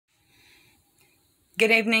Good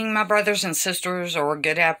evening, my brothers and sisters, or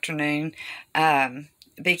good afternoon.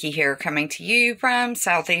 Vicki here, coming to you from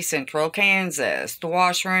Southeast Central Kansas, the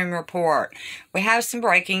Washroom Report. We have some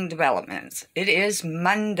breaking developments. It is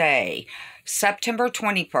Monday, September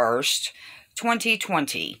 21st,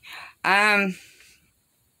 2020.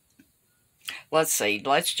 Let's see,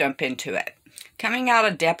 let's jump into it. Coming out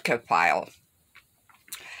of DEPCA file,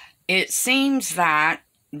 it seems that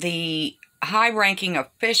the high-ranking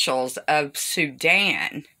officials of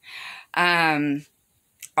Sudan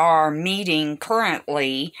are meeting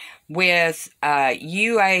currently with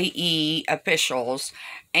UAE officials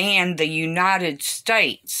and the United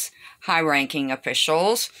States high-ranking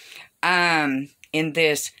officials in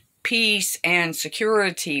this peace and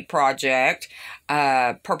security project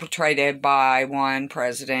perpetrated by one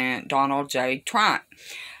President Donald J. Trump.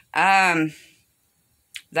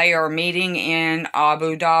 They are meeting in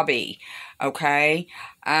Abu Dhabi. Okay,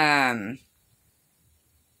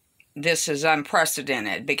 this is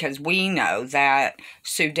unprecedented because we know that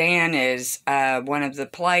Sudan is one of the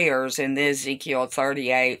players in the Ezekiel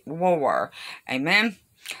 38 war. Amen.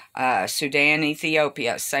 Sudan,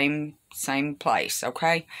 Ethiopia, same place.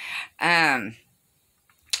 Okay.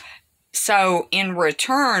 So in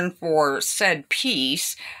return for said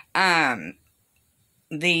peace, the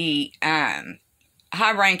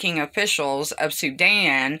high-ranking officials of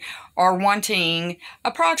Sudan are wanting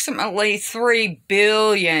approximately $3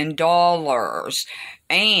 billion,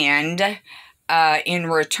 and in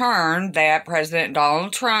return that President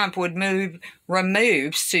Donald Trump would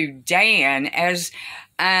remove Sudan as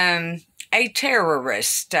a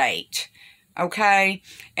terrorist state. Okay?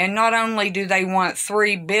 And not only do they want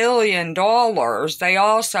 $3 billion, they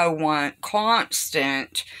also want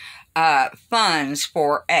constant funds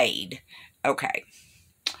for aid. Okay.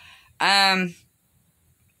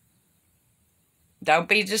 Don't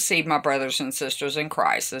be deceived, my brothers and sisters in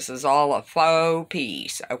Christ. This is all a faux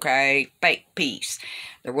peace, okay? Fake peace.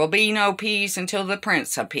 There will be no peace until the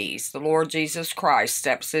Prince of Peace, the Lord Jesus Christ,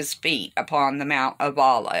 steps his feet upon the Mount of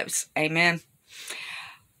Olives. Amen?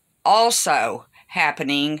 Also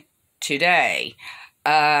happening today,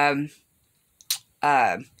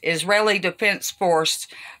 Israeli Defense Force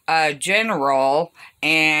General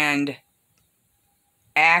and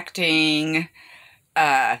acting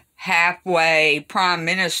halfway Prime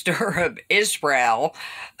Minister of Israel,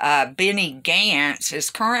 Benny Gantz,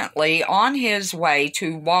 is currently on his way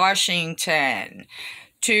to Washington,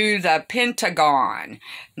 to the Pentagon.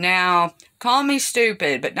 Now, call me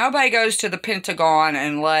stupid, but nobody goes to the Pentagon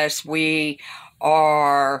unless we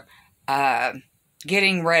are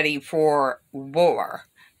getting ready for war.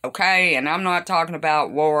 Okay, and I'm not talking about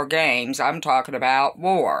war games. I'm talking about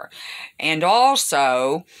war. And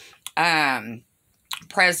also,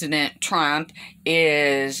 President Trump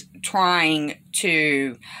is trying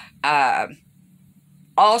to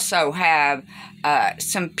also have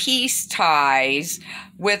some peace ties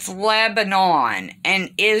with Lebanon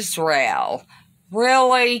and Israel.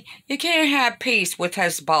 Really? You can't have peace with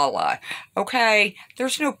Hezbollah. Okay?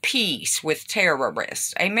 There's no peace with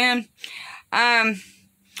terrorists. Amen?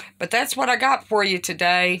 But that's what I got for you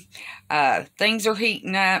today. Things are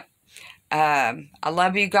heating up. I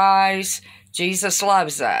love you guys. Jesus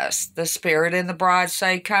loves us. The Spirit and the bride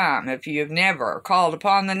say, come. If you have never called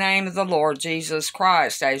upon the name of the Lord Jesus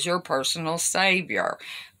Christ as your personal Savior,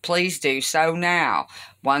 please do so now.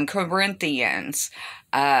 1 Corinthians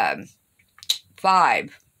 5.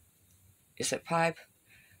 Is it 5?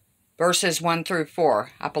 Verses 1 through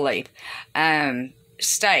 4, I believe,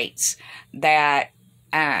 states that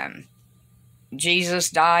Jesus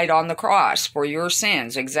died on the cross for your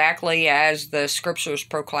sins, exactly as the scriptures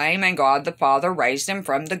proclaim, and God the Father raised him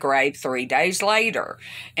from the grave 3 days later.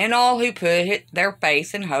 And all who put their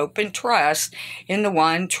faith and hope and trust in the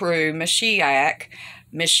one true Messiah,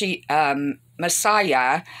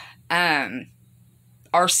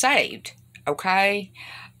 are saved. Okay?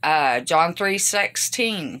 John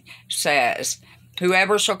 3:16 says,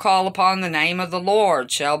 whoever shall call upon the name of the Lord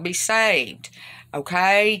shall be saved.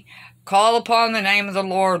 Okay? Call upon the name of the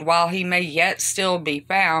Lord while he may yet still be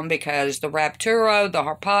found, because the rapturo, the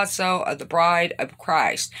harpazo of the bride of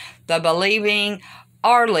Christ, the believing,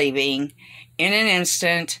 are leaving in an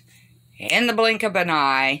instant, in the blink of an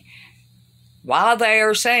eye, while they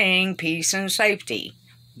are saying peace and safety.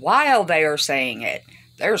 While they are saying it,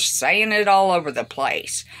 they're saying it all over the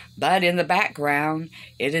place. But in the background,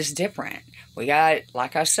 it is different. We got,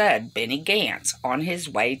 like I said, Benny Gantz on his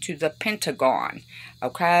way to the Pentagon.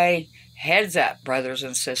 Okay? Heads up, brothers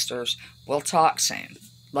and sisters. We'll talk soon.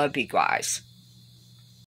 Love you guys.